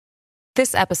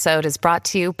This episode is brought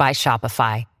to you by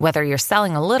Shopify. Whether you're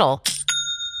selling a little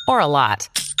or a lot,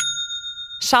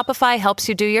 Shopify helps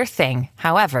you do your thing,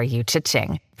 however you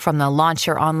cha-ching. From the launch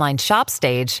your online shop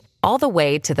stage, all the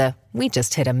way to the we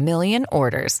just hit 1 million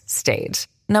orders stage.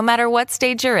 No matter what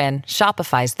stage you're in,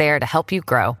 Shopify's there to help you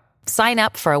grow. Sign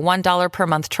up for a $1 per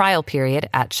month trial period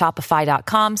at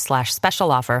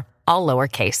shopify.com/special offer, all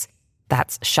lowercase.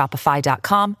 That's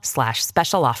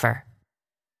shopify.com/special offer.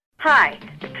 Hi,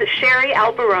 this is Sherry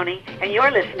Alberoni, and you're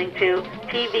listening to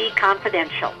TV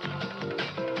Confidential.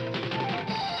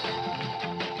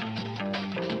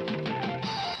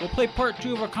 We'll play part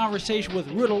 2 of our conversation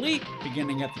with Ruta Lee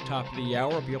beginning at the top of the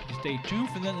hour. Be able to stay tuned.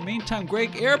 For then, in the meantime,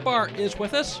 Greg Ehrbar is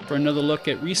with us for another look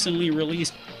at recently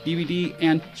released DVD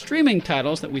and streaming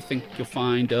titles that we think you'll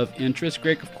find of interest.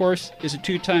 Greg, of course, is a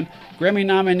 2-time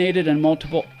Grammy-nominated and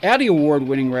multiple Addy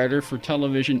Award-winning writer for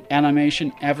television,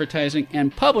 animation, advertising,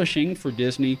 and publishing for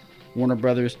Disney, Warner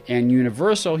Brothers, and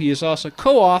Universal. He is also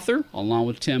co-author, along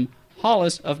with Tim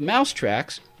Hollis, of Mouse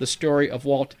Tracks, the story of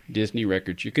Walt Disney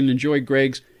Records. You can enjoy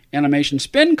Greg's animation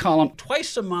spin column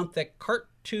twice a month at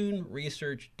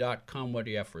cartoonresearch.com. What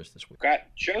do you have for us this week?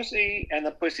 Got Josie and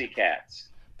the Pussycats.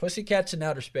 Pussycats in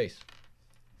Outer Space.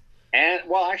 And,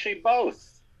 well, actually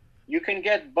both. You can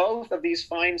get both of these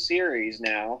fine series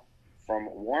now from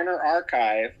Warner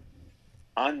Archive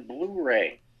on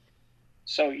Blu-ray.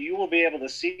 So you will be able to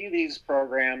see these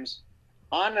programs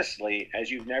honestly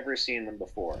as you've never seen them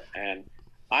before. And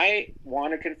I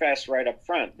want to confess right up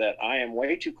front that I am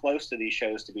way too close to these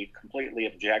shows to be completely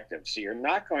objective. So you're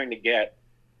not going to get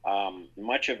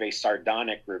much of a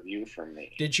sardonic review from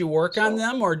me. Did you work on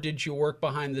them, or did you work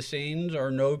behind the scenes,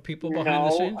 or know people behind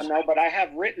the scenes? No, but I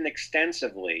have written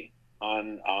extensively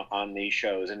on these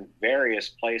shows in various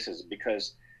places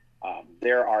because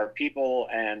there are people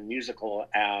and musical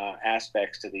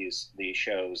aspects to these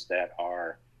shows that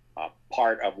are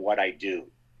part of what I do.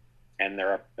 And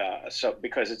there are so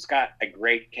because it's got a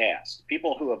great cast,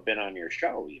 people who have been on your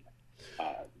show. Even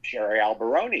Sherry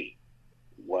Alberoni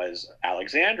was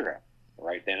Alexandra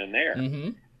right then and there,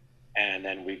 and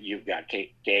then you've got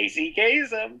Casey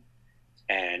Kasem,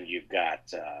 and you've got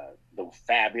the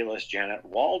fabulous Janet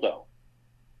Waldo,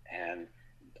 and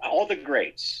all the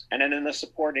greats. And then in the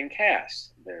supporting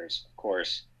cast, there's of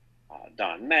course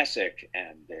Don Messick,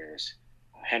 and there's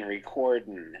Henry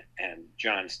Corden and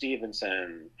John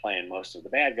Stevenson playing most of the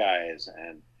bad guys,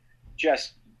 and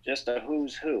just a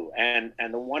who's who, and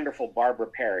the wonderful Barbara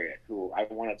Perriott, who I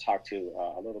want to talk to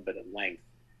a little bit at length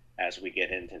as we get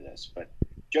into this. But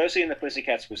Josie and the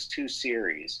Pussycats was 2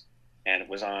 series, and it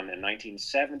was on in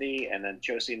 1970, and then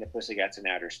Josie and the Pussycats in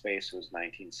Outer Space was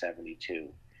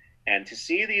 1972. And to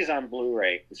see these on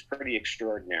Blu-ray was pretty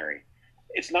extraordinary.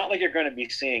 It's not like you're going to be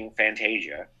seeing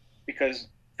Fantasia, because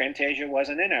Fantasia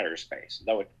wasn't in outer space,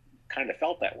 though it kind of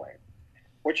felt that way.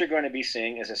 What you're going to be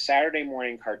seeing is a Saturday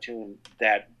morning cartoon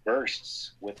that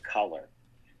bursts with color,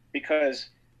 because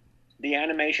the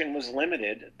animation was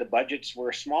limited, the budgets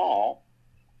were small,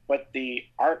 but the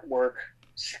artwork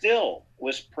still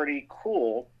was pretty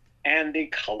cool, and the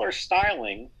color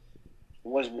styling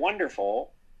was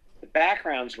wonderful. The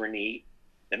backgrounds were neat,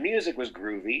 the music was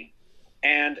groovy,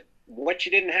 and what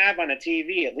you didn't have on a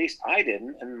TV, at least I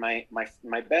didn't, and my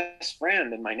best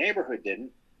friend in my neighborhood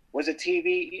didn't, was a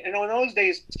TV. You know, in those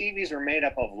days, TVs were made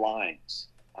up of lines.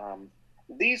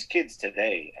 These kids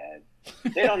today, Ed,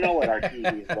 they don't know what our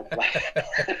TVs look like.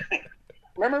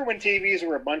 Remember when TVs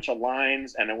were a bunch of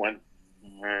lines and it went,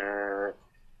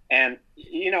 and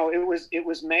you know, it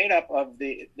was made up of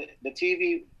the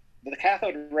TV, the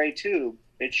cathode ray tube.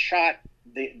 It shot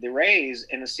the rays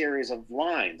in a series of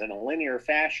lines in a linear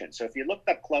fashion. So if you looked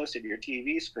up close at your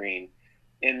TV screen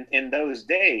in those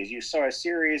days, you saw a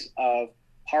series of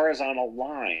horizontal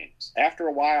lines. After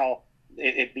a while,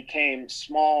 it became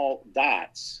small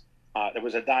dots. There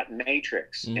was a dot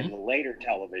matrix in the later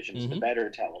televisions, the better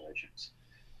televisions.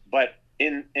 But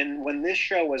when this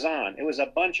show was on, it was a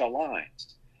bunch of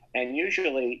lines. And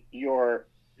usually your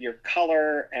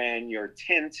color and your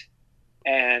tint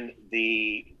and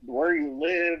where you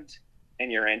lived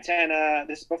and your antenna,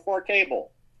 this is before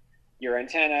cable, your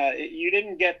antenna, you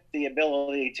didn't get the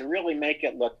ability to really make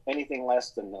it look anything less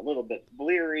than a little bit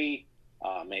bleary,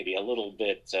 maybe a little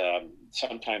bit,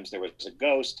 sometimes there was a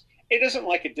ghost. It isn't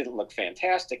like it didn't look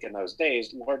fantastic in those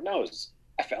days. Lord knows,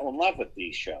 I fell in love with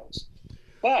these shows.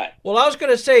 But well, I was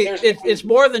going to say it's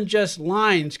more than just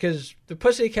lines, because the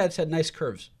Pussycats had nice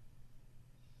curves.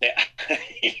 Yeah.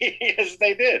 Yes,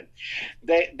 they did.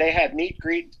 They had neat,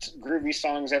 groovy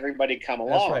songs. Everybody come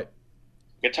along. That's right.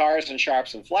 Guitars and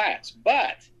sharps and flats.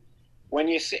 But when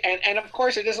you see, and of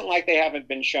course, it isn't like they haven't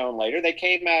been shown later. They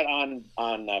came out on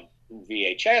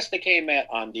VHS, they came out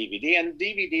on DVD, and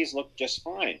DVDs look just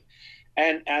fine,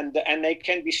 and they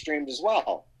can be streamed as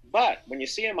well. But when you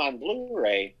see them on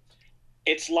Blu-ray,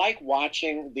 it's like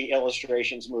watching the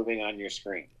illustrations moving on your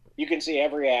screen. You can see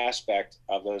every aspect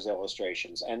of those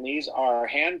illustrations, and these are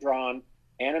hand-drawn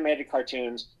animated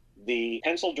cartoons. The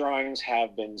pencil drawings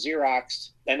have been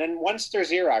Xeroxed, and then once they're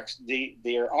Xeroxed,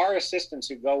 there are assistants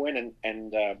who go in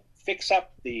and fix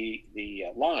up the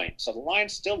line. So the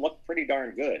lines still look pretty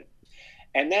darn good.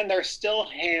 And then they're still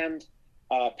hand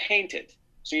painted.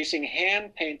 So you're seeing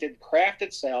hand-painted,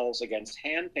 crafted cells against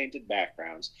hand-painted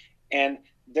backgrounds, and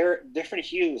they're different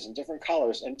hues and different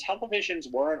colors, and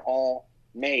televisions weren't all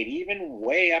made, even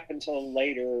way up until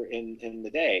later in the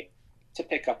day, to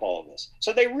pick up all of this.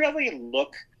 So they really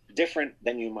look different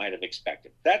than you might have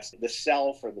expected. That's the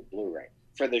sell for the Blu-ray.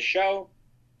 For the show,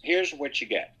 here's what you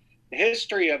get. The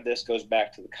history of this goes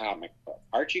back to the comic book.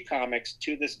 Archie Comics,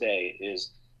 to this day,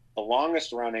 is the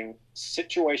longest running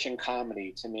situation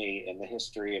comedy to me in the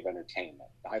history of entertainment.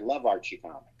 I love Archie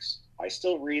Comics. I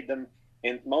still read them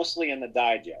mostly in the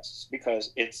digests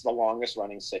because it's the longest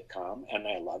running sitcom, and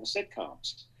I love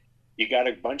sitcoms. You got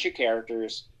a bunch of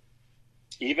characters.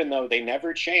 Even though they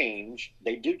never change,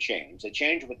 they do change. They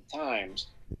change with the times.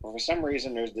 But for some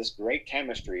reason, there's this great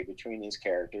chemistry between these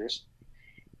characters.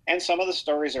 And some of the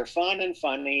stories are fun and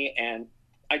funny, and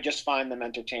I just find them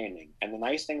entertaining. And the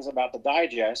nice things about the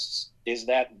digests is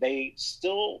that they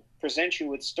still present you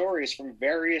with stories from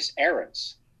various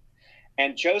eras.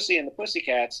 And Josie and the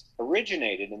Pussycats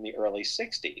originated in the early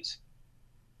 60s.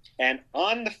 And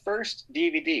on the first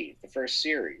DVD, the first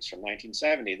series from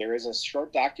 1970, there is a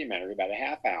short documentary, about a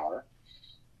half hour,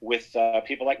 with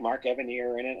people like Mark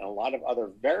Evanier in it and a lot of other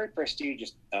very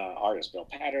prestigious artists. Bill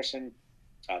Patterson,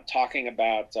 talking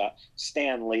about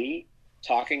Stan Lee,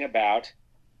 talking about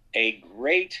a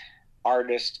great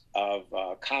artist of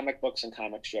comic books and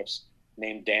comic strips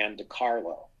named Dan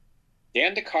DeCarlo.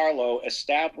 Dan DeCarlo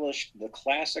established the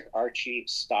classic Archie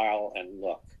style and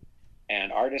look.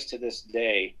 And artists to this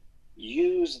day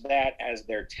use that as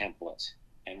their template.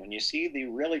 And when you see the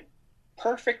really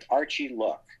perfect Archie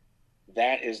look,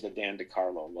 that is the Dan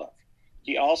DeCarlo look.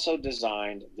 He also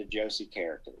designed the Josie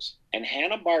characters. And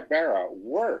Hanna-Barbera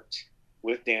worked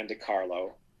with Dan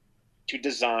DeCarlo to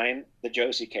design the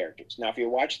Josie characters. Now, if you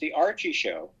watch the Archie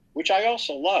show, which I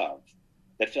also love,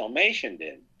 that Filmation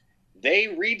did, they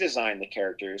redesigned the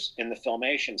characters in the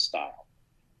Filmation style.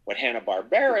 What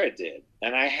Hanna-Barbera did,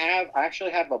 and I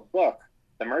actually have a book,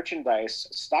 the merchandise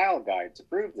style guide, to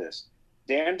prove this.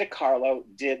 Dan DeCarlo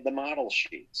did the model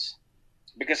sheets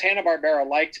because Hanna-Barbera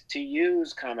liked to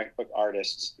use comic book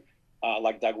artists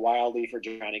like Doug Wildey for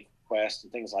Johnny Quest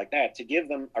and things like that to give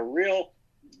them a real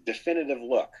definitive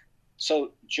look.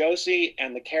 So Josie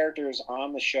and the characters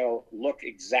on the show look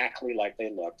exactly like they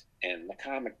looked in the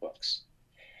comic books.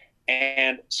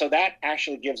 And so that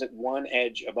actually gives it one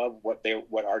edge above what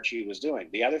Archie was doing.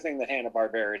 The other thing that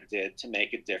Hanna-Barbera did to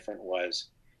make it different was,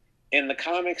 in the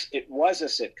comics, it was a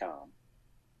sitcom,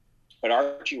 but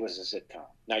Archie was a sitcom.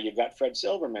 Now you've got Fred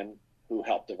Silverman, who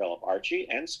helped develop Archie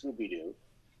and Scooby-Doo.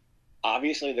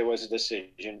 Obviously, there was a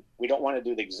decision. We don't want to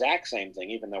do the exact same thing,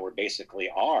 even though we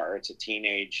basically are. It's a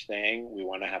teenage thing. We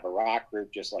want to have a rock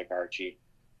group just like Archie.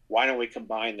 Why don't we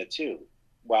combine the two?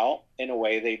 Well, in a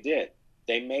way, they did.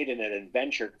 They made it an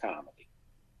adventure comedy.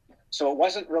 So it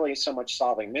wasn't really so much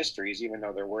solving mysteries, even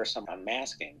though there were some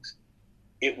unmaskings.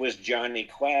 It was Johnny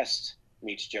Quest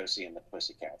meets Josie and the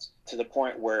Pussycats, to the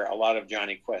point where a lot of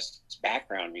Johnny Quest's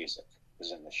background music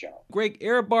is in the show. Greg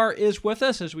Ehrbar is with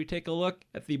us as we take a look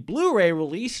at the Blu-ray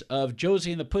release of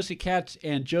Josie and the Pussycats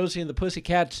and Josie and the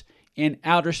Pussycats in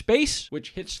Outer Space,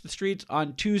 which hits the streets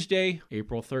on Tuesday,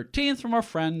 April 13th from our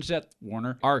friends at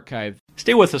Warner Archive.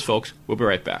 Stay with us, folks. We'll be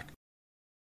right back.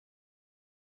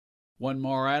 One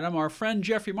more item. Our friend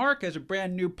Jeffrey Mark has a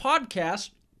brand new podcast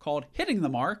called Hitting the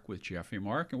Mark with Jeffrey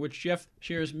Mark, in which Jeff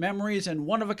shares memories and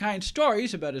one-of-a-kind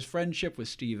stories about his friendship with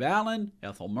Steve Allen,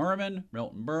 Ethel Merman,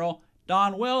 Milton Berle,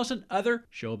 Don Wells, and other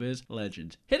showbiz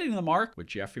legends. Hitting the Mark with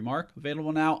Jeffrey Mark,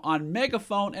 available now on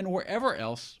Megaphone and wherever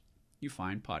else you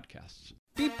find podcasts.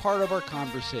 Be part of our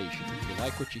conversation. If you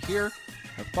like what you hear,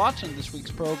 have thoughts on this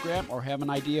week's program, or have an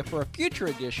idea for a future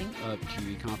edition of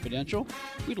TV Confidential,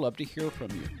 we'd love to hear from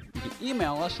you. You can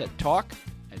email us at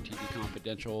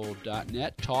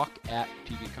talk@tvconfidential.net,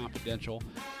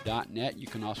 talk@tvconfidential.net. You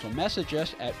can also message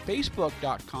us at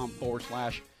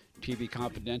facebook.com/TV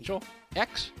Confidential,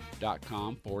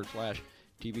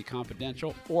 x.com/TV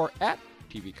Confidential, or at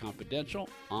TV Confidential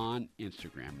on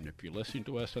Instagram. And if you're listening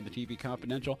to us on the TV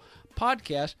Confidential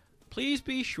podcast, please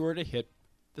be sure to hit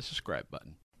the subscribe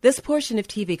button. This portion of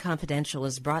TV Confidential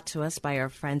is brought to us by our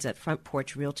friends at Front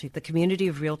Porch Realty, the community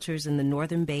of realtors in the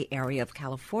Northern Bay area of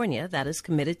California that is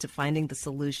committed to finding the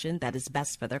solution that is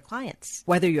best for their clients.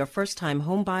 Whether you're a first-time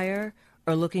home buyer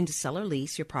or looking to sell or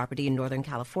lease your property in Northern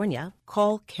California,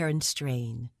 call Karen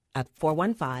Strain at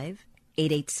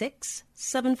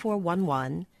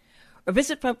 415-886-7411 or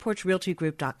visit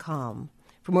frontporchrealtygroup.com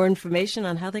for more information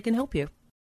on how they can help you.